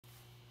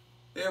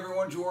Hey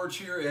everyone, George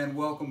here and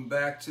welcome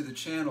back to the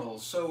channel.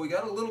 So we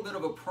got a little bit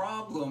of a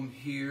problem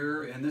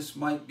here, and this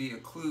might be a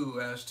clue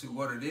as to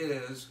what it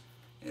is,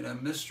 and a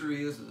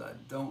mystery is I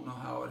don't know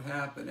how it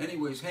happened.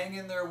 Anyways, hang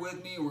in there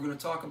with me. We're going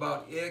to talk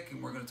about ick,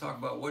 and we're going to talk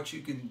about what you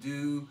can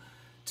do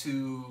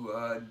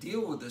to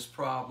deal with this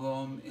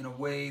problem in a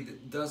way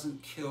that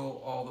doesn't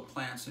kill all the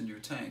plants in your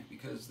tank,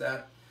 because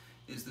that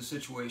is the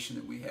situation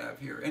that we have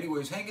here.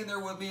 Anyways, hang in there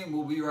with me and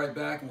we'll be right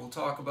back, and we'll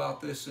talk about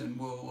this, and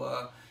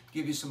we'll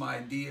give you some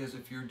ideas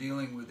if you're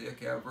dealing with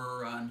ick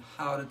ever on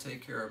how to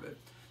take care of it.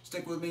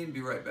 Stick with me and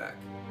be right back.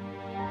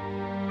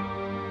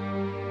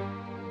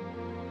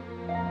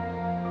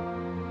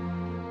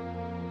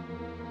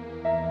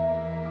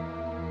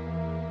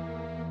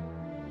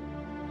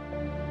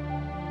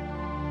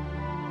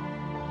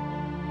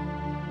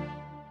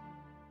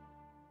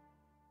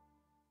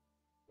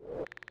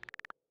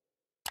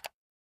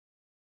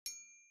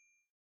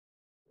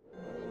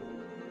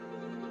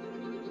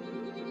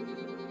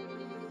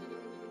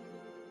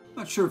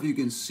 Not sure if you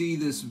can see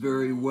this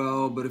very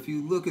well, but if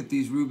you look at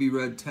these ruby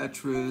red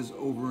tetras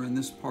over in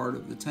this part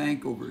of the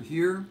tank over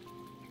here,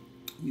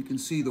 you can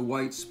see the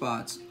white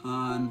spots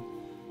on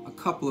a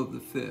couple of the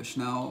fish.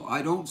 Now,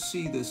 I don't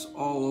see this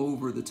all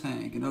over the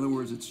tank. In other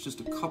words, it's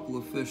just a couple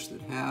of fish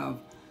that have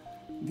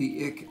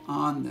the ick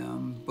on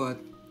them, but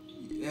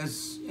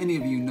as any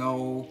of you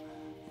know,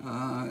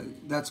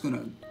 that's going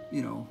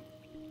to,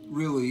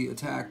 really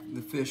attack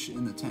the fish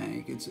in the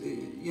tank. It's,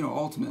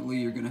 ultimately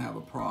you're going to have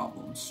a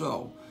problem.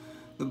 So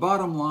the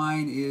bottom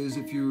line is,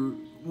 if you're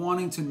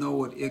wanting to know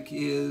what ick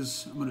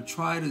is, I'm going to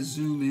try to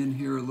zoom in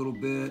here a little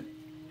bit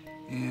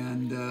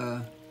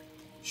and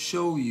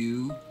show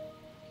you,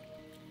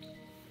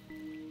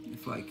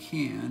 if I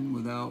can,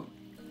 without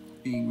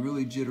being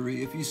really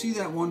jittery. If you see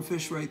that one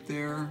fish right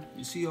there,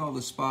 you see all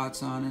the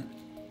spots on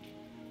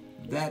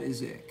it, that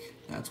is ick.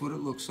 That's what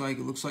it looks like.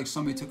 It looks like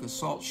somebody took a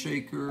salt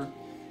shaker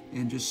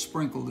and just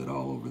sprinkled it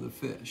all over the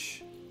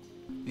fish.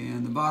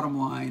 And the bottom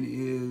line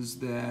is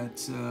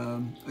that,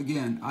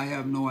 again, I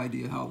have no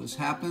idea how this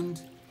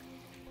happened.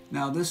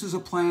 Now, this is a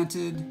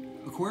planted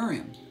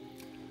aquarium.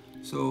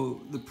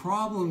 So the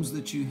problems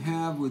that you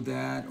have with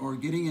that are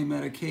getting a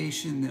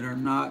medication that are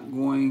not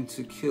going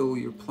to kill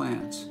your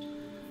plants.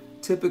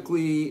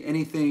 Typically,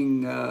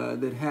 anything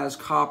that has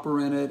copper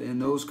in it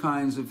and those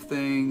kinds of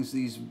things,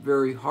 these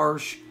very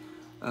harsh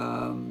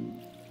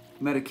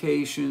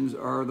medications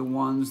are the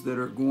ones that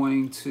are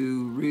going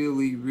to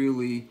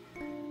really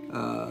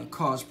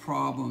cause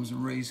problems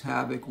and raise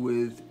havoc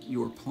with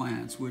your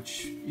plants,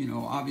 which,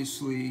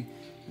 obviously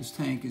this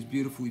tank is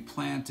beautifully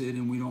planted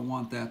and we don't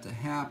want that to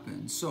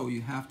happen. So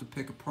you have to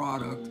pick a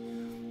product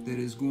that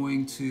is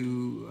going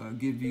to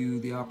give you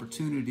the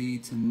opportunity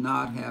to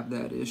not have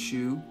that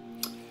issue.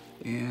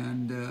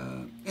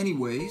 And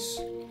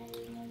anyways,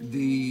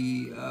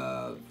 the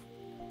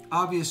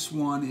obvious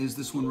one is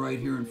this one right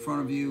here in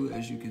front of you.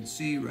 As you can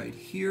see right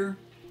here,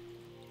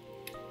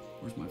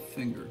 where's my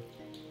finger?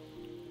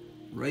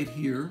 Right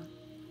here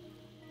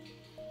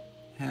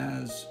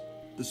has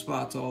the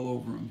spots all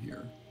over him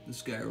here.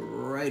 This guy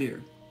right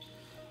here.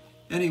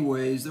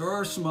 Anyways, there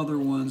are some other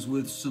ones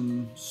with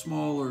some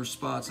smaller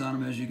spots on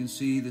them. As you can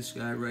see, this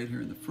guy right here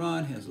in the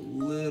front has a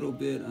little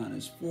bit on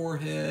his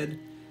forehead,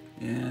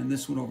 and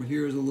this one over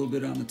here is a little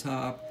bit on the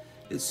top.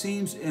 It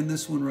seems, and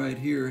this one right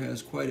here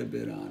has quite a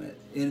bit on it.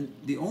 And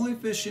the only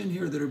fish in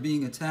here that are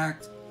being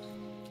attacked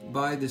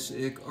by this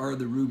ick are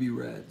the ruby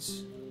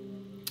reds.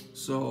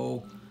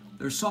 So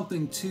there's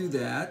something to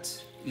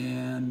that,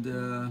 and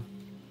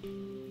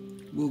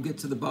we'll get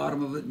to the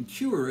bottom of it and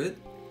cure it.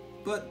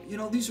 But,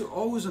 these are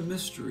always a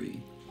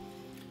mystery.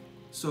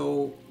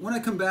 So when I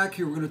come back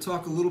here, we're going to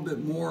talk a little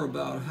bit more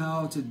about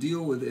how to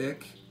deal with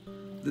ick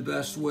the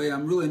best way.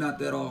 I'm really not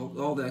that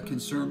all that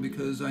concerned,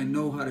 because I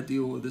know how to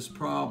deal with this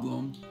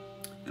problem,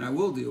 and I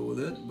will deal with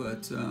it.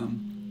 But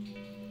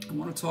I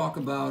want to talk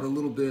about a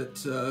little bit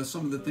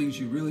some of the things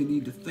you really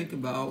need to think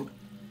about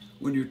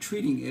when you're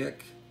treating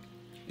ick,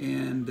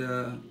 and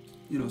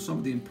some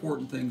of the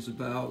important things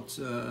about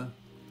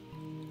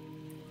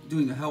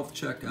doing a health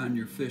check on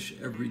your fish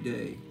every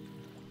day.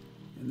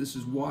 And this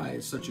is why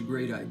it's such a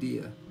great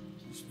idea.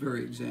 This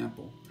very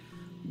example.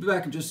 We'll be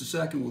back in just a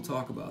second. We'll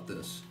talk about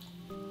this.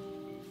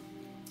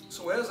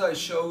 So as I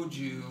showed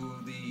you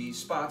the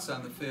spots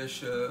on the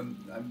fish,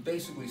 I'm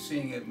basically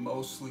seeing it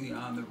mostly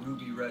on the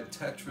ruby red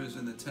tetras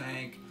in the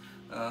tank.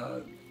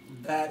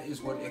 That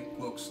is what ick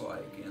looks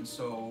like. And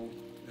so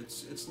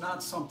it's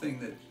not something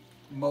that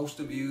most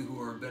of you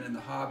who have been in the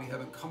hobby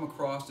haven't come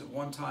across at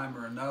one time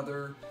or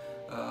another.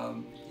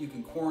 You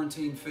can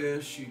quarantine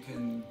fish, you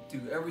can do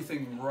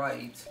everything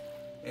right,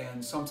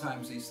 and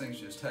sometimes these things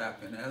just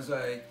happen. As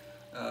I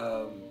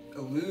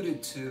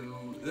alluded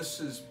to, this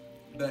has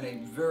been a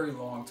very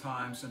long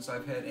time since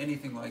I've had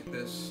anything like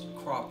this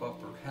crop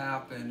up or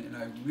happen, and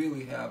I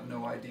really have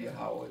no idea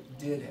how it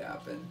did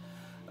happen.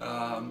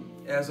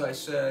 As I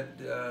said,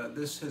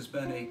 this has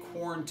been a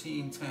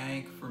quarantine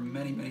tank for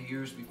many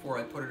years before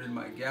I put it in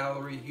my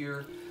gallery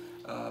here.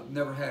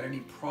 Never had any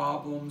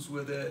problems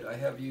with it. I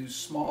have used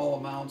small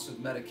amounts of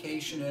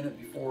medication in it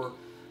before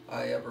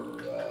I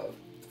ever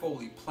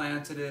fully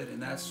planted it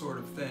and that sort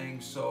of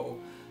thing. So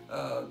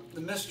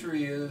the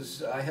mystery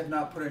is I have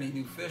not put any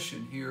new fish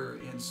in here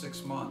in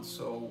 6 months.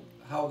 So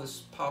how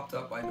this popped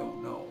up, I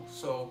don't know.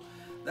 So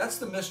that's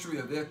the mystery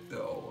of ick,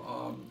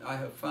 though. I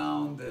have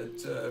found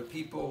that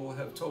people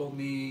have told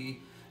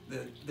me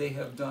that they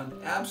have done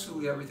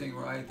absolutely everything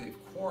right. They've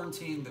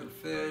quarantined their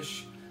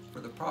fish for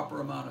the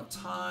proper amount of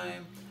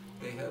time.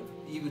 They have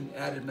even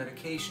added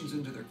medications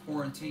into their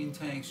quarantine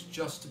tanks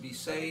just to be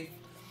safe.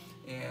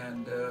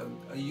 And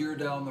a year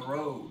down the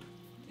road,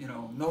 you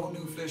know, no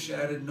new fish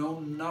added, no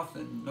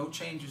nothing, no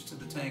changes to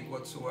the tank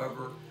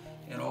whatsoever,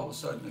 and all of a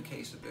sudden a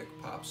case of ick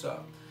pops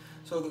up.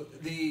 So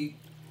the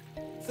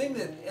thing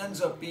that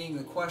ends up being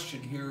the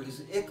question here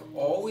is ick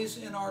always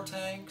in our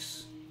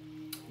tanks?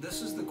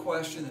 This is the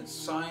question that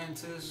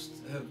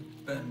scientists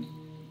have been,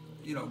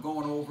 you know,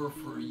 going over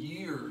for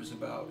years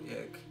about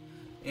ick,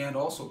 and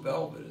also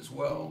velvet as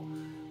well.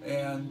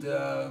 And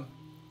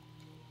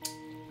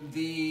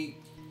the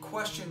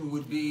question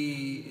would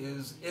be,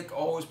 is ick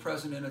always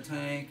present in a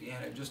tank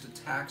and it just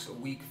attacks a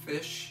weak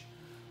fish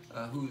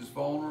who is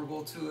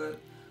vulnerable to it?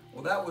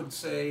 Well, that would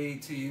say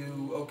to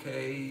you,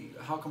 okay,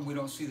 how come we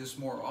don't see this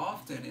more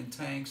often in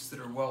tanks that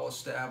are well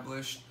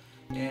established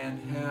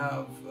and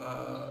have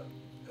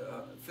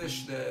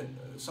fish that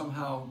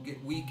somehow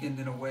get weakened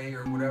in a way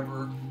or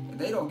whatever, and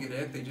they don't get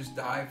ick, they just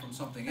die from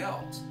something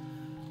else?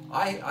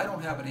 I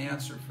don't have an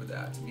answer for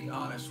that, to be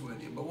honest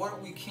with you. But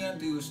what we can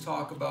do is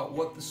talk about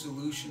what the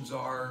solutions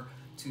are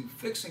to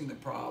fixing the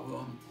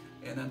problem,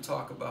 and then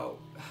talk about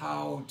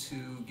how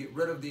to get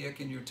rid of the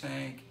ick in your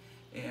tank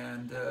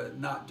and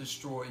not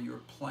destroy your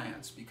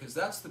plants. Because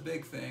that's the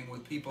big thing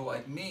with people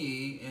like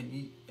me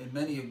and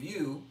many of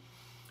you,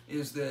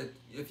 is that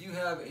if you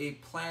have a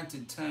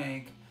planted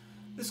tank,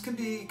 this can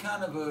be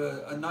kind of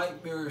a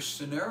nightmarish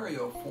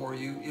scenario for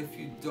you if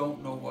you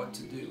don't know what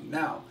to do.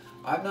 Now,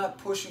 I'm not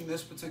pushing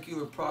this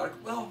particular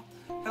product. Well,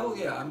 hell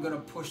yeah, I'm going to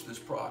push this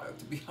product,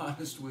 to be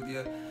honest with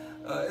you.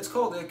 It's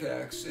called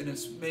IckX, and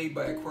it's made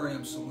by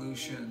Aquarium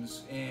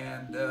Solutions.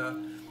 And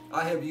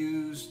I have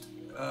used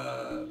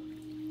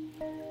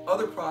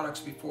other products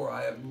before.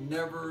 I have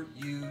never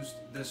used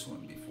this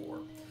one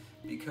before,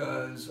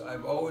 because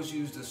I've always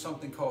used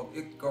something called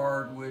Ick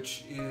Guard,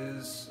 which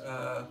is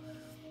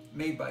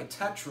made by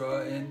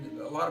Tetra,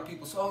 and a lot of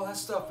people say, oh, that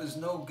stuff is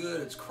no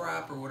good, it's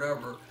crap or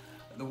whatever.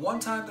 The one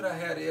time that I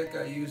had ick,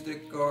 I used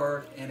Ick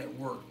Guard and it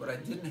worked, but I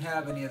didn't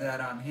have any of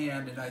that on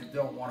hand, and I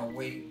don't want to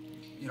wait,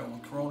 you know,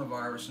 with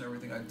coronavirus and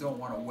everything, I don't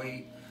want to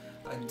wait.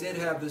 I did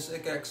have this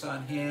IckX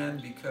on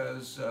hand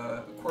because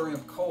Aquarium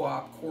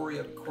Co-op,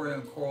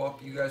 Aquarium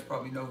Co-op, you guys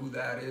probably know who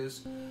that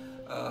is,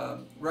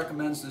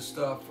 recommends this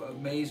stuff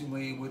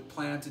amazingly with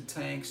planted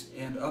tanks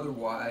and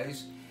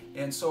otherwise.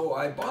 And so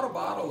I bought a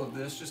bottle of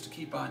this just to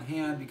keep on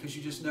hand, because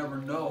you just never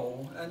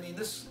know. I mean,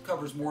 this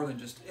covers more than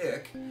just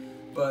ick,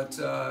 but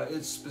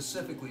it's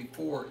specifically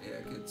for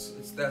ick.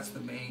 That's the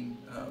main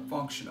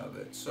function of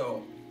it.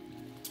 So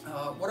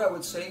what I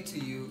would say to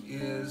you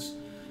is,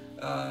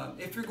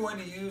 if you're going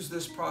to use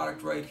this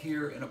product right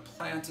here in a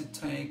planted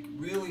tank,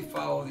 really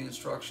follow the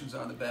instructions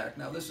on the back.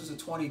 Now, this is a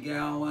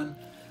 20-gallon.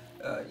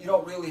 You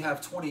don't really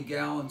have 20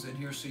 gallons in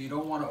here, so you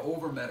don't want to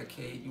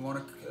over-medicate. You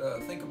want to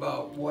think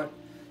about what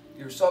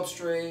your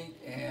substrate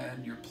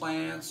and your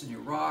plants and your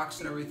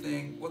rocks and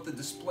everything, what the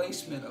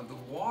displacement of the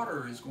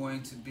water is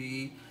going to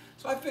be.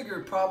 So I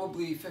figured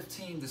probably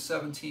 15 to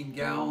 17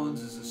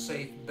 gallons is a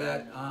safe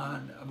bet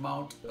on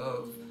amount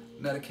of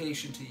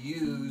medication to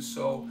use.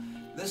 So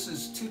this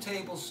is 2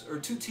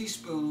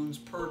 teaspoons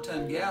per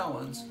 10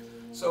 gallons.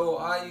 So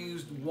I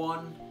used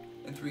 1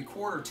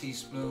 3/4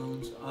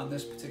 teaspoons on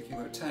this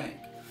particular tank.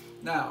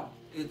 Now,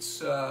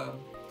 it's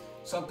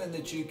something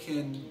that you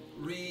can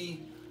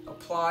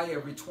apply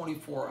every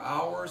 24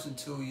 hours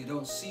until you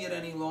don't see it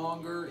any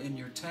longer in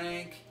your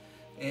tank,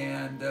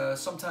 and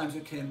sometimes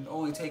it can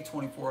only take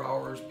 24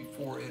 hours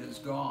before it is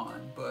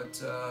gone.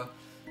 But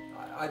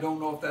I don't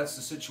know if that's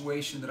the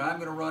situation that I'm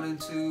going to run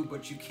into,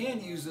 but you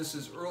can use this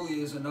as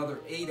early as another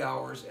 8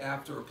 hours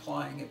after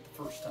applying it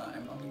the first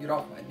time. I'm going to get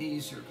off my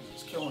knees here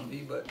because it's killing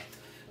me, but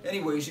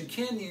anyways, you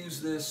can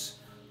use this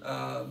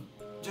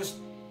just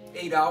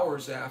 8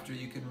 hours after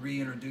you can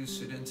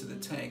reintroduce it into the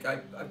tank. I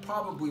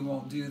probably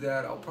won't do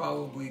that. I'll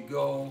probably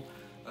go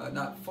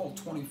not full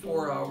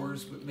 24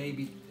 hours, but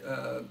maybe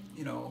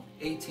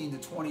 18 to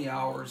 20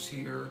 hours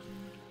here,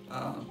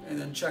 and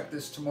then check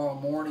this tomorrow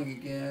morning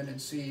again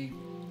and see,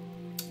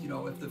 you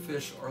know, if the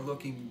fish are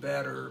looking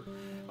better.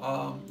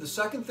 The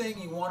second thing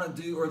you want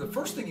to do, or the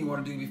first thing you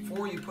want to do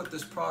before you put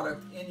this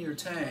product in your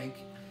tank,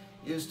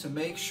 is to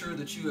make sure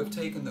that you have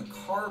taken the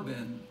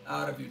carbon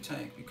out of your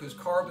tank, because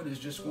carbon is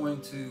just going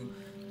to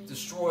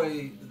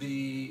destroy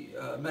the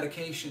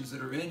medications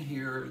that are in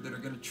here that are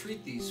going to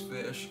treat these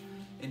fish,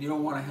 and you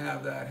don't want to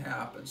have that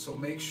happen. So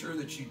make sure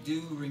that you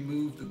do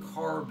remove the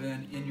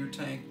carbon in your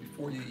tank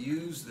before you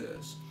use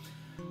this.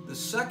 The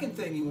second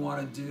thing you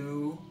want to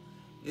do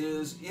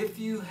is if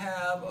you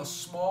have a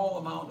small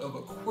amount of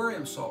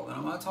aquarium salt, and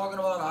I'm not talking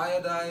about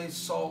iodized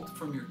salt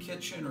from your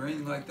kitchen or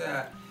anything like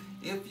that.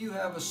 If you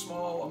have a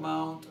small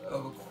amount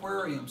of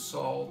aquarium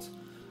salt,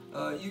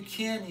 you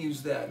can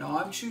use that. Now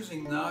I'm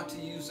choosing not to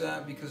use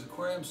that because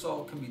aquarium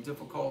salt can be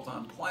difficult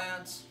on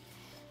plants,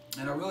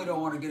 and I really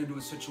don't want to get into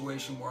a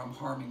situation where I'm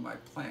harming my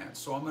plants.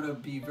 So I'm going to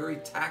be very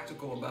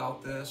tactical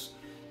about this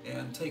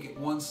and take it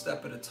one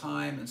step at a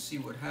time and see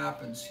what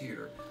happens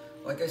here.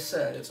 Like I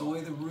said, it's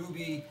only the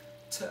ruby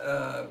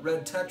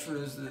red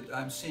tetras that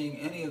I'm seeing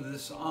any of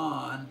this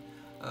on.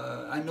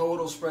 I know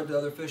it'll spread to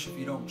other fish if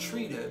you don't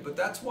treat it, but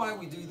that's why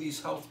we do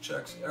these health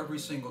checks every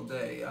single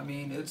day. I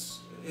mean,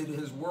 it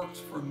has worked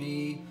for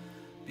me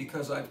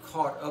because I've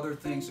caught other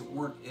things that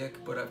weren't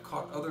ick, but I've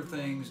caught other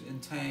things in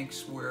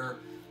tanks where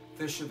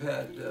fish have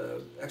had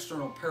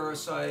external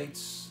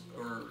parasites,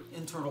 or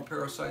internal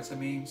parasites,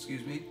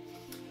 excuse me.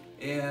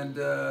 And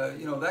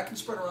you know, that can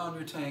spread around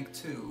your tank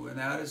too, and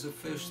that is a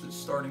fish that's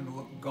starting to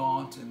look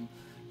gaunt and,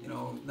 you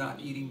know,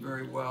 not eating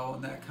very well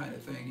and that kind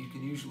of thing. You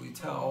can usually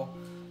tell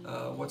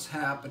what's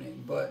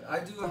happening. But I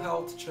do a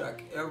health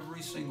check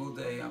every single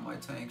day on my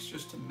tanks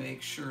just to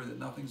make sure that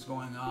nothing's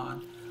going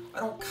on. I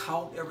don't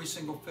count every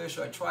single fish.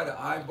 I try to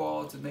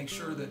eyeball it to make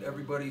sure that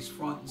everybody's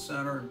front and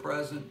center and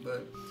present,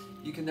 but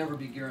you can never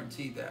be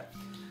guaranteed that.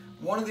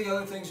 One of the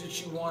other things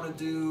that you want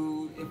to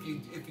do,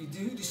 if you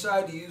do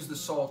decide to use the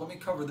salt, let me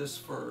cover this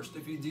first.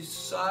 If you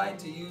decide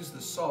to use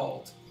the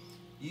salt,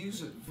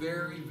 use it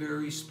very,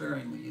 very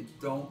sparingly. You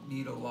don't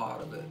need a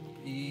lot of it.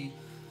 You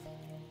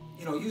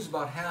know, use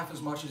about half as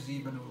much as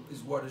even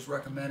is what is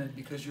recommended,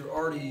 because you're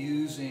already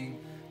using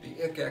the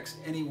ICX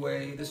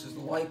anyway. This is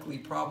likely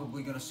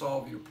probably going to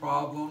solve your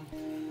problem.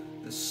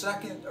 The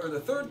second or the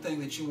third thing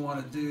that you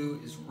want to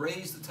do is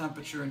raise the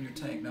temperature in your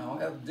tank. Now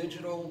I have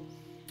digital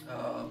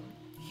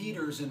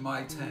heaters in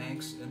my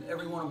tanks, in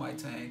every one of my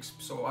tanks,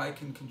 so I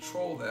can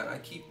control that. I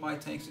keep my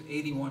tanks at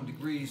 81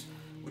 degrees,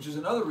 which is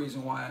another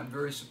reason why I'm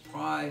very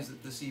surprised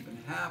that this even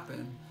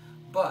happened.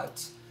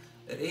 But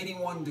at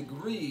 81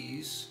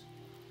 degrees,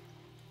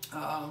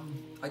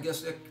 I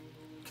guess it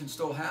can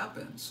still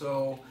happen.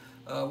 So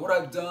what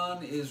I've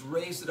done is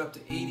raised it up to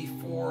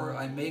 84.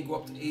 I may go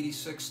up to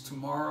 86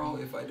 tomorrow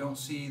if I don't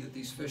see that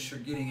these fish are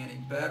getting any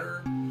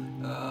better.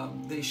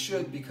 They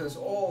should, because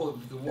all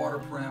of the water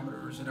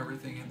parameters and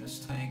everything in this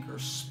tank are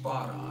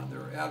spot on.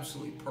 They're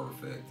absolutely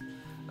perfect.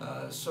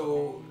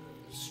 So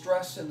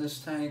stress in this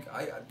tank,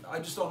 I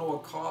just don't know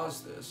what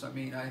caused this. I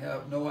mean, I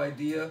have no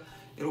idea.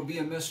 It'll be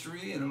a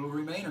mystery, and it'll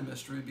remain a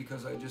mystery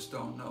because I just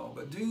don't know.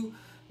 But do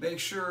make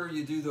sure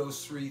you do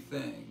those three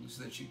things: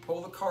 that you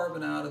pull the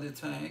carbon out of the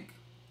tank,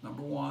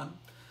 number one;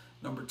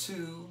 number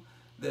two,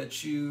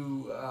 that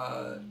you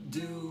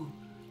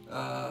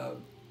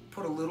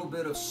put a little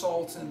bit of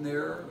salt in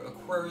there,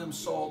 aquarium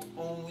salt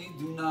only.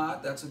 Do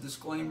not, that's a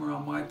disclaimer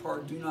on my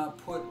part, do not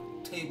put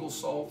table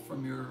salt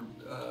from your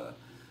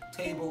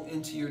table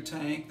into your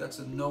tank. That's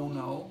a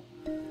no-no.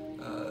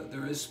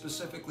 There is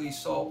specifically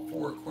salt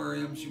for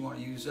aquariums. You want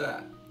to use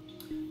that.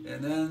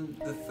 And then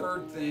the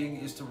third thing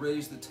is to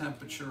raise the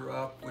temperature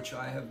up, which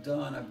I have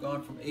done. I've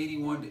gone from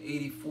 81 to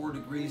 84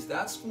 degrees.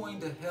 That's going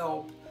to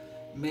help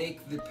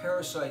make the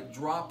parasite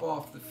drop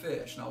off the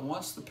fish. Now,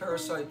 once the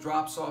parasite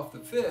drops off the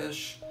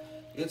fish,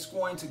 it's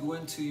going to go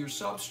into your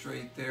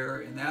substrate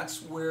there, and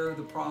that's where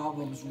the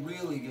problems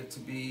really get to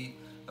be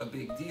a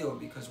big deal,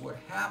 because what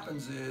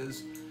happens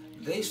is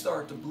they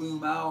start to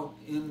bloom out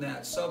in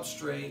that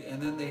substrate, and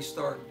then they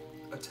start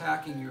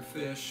attacking your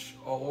fish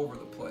all over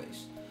the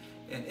place.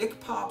 And it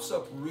pops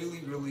up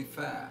really, really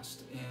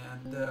fast.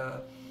 And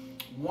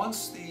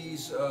once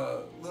these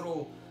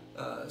little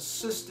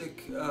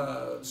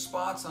cystic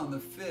spots on the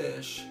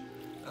fish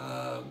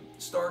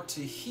start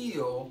to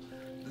heal,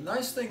 the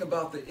nice thing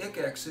about the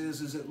ICX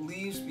is it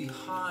leaves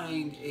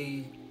behind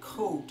a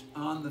coat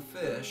on the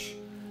fish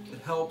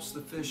that helps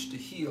the fish to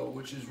heal,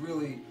 which is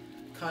really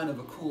kind of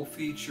a cool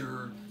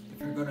feature if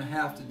you're going to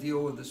have to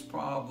deal with this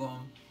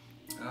problem,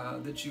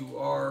 that you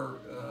are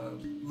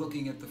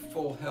looking at the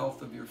full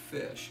health of your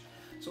fish.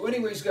 So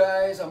anyways,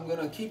 guys, I'm going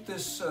to keep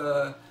this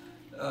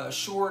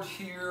short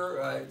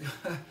here.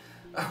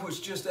 I was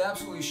just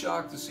absolutely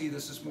shocked to see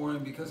this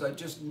morning, because I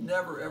just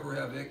never ever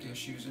have ick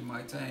issues in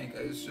my tank.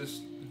 It's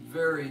just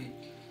very,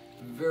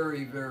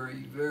 very,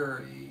 very,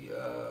 very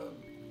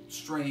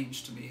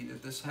strange to me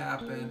that this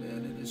happened,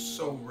 and it is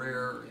so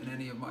rare in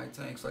any of my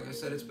tanks. Like I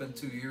said, it's been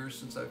 2 years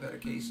since I've had a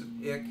case of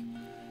ick,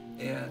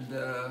 and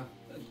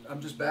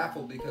I'm just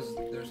baffled because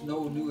there's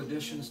no new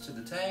additions to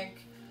the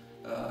tank,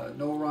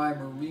 no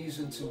rhyme or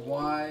reason to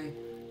why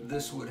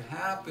this would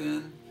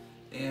happen,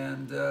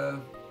 and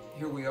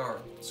here we are.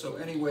 So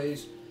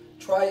anyways,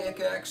 try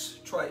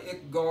ICX, try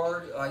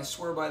ICGuard. I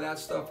swear by that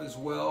stuff as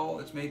well.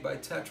 It's made by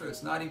Tetra.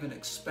 It's not even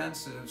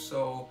expensive,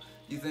 so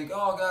you think,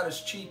 oh God,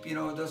 it's cheap, you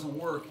know, it doesn't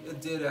work.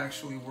 It did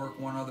actually work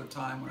one other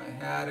time when I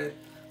had it.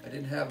 I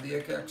didn't have the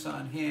ICX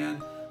on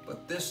hand,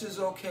 but this is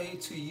okay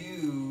to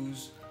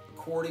use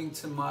according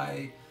to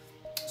my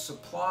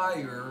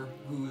supplier,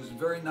 who is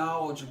very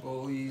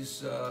knowledgeable.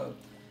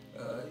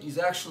 He's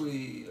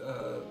actually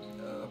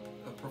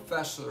a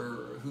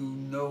professor who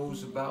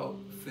knows about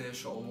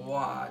fish a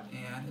lot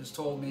and has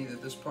told me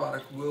that this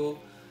product will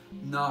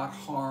not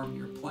harm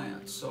your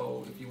plants.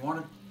 So if you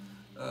want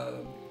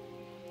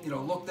to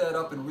look that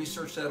up and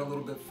research that a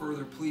little bit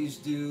further, please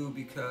do,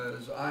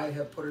 because I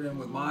have put it in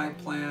with my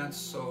plants.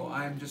 So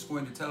I'm just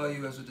going to tell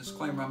you as a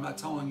disclaimer, I'm not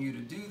telling you to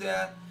do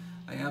that.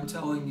 I am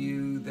telling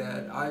you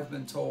that I've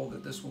been told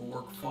that this will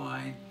work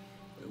fine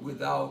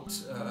without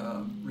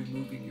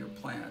removing your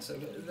plants.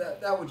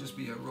 That would just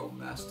be a real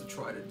mess to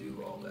try to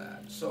do all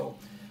that. So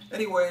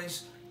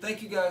anyways,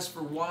 thank you guys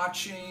for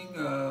watching.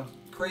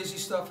 Crazy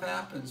stuff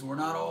happens. We're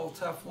not all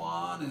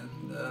Teflon,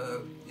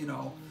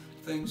 and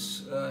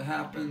things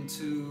happen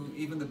to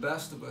even the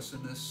best of us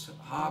in this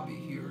hobby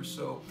here.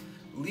 So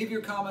leave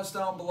your comments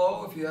down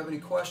below if you have any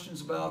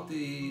questions about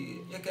the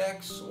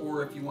ICX,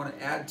 or if you want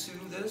to add to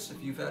this,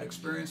 if you've had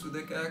experience with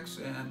ICX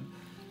and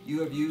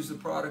you have used the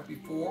product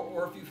before,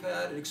 or if you've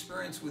had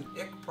experience with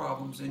ick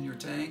problems in your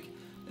tank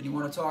and you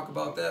want to talk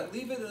about that,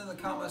 leave it in the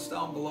comments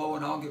down below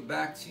and I'll get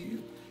back to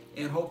you.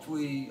 And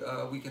hopefully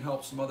we can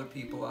help some other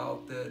people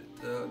out that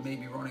may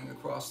be running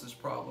across this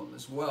problem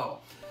as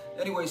well.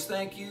 Anyways,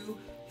 thank you.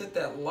 Hit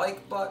that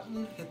like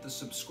button, hit the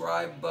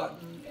subscribe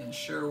button, and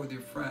share with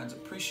your friends.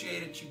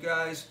 Appreciate it, you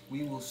guys.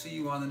 We will see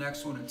you on the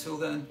next one. Until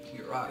then,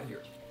 we're out of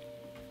here.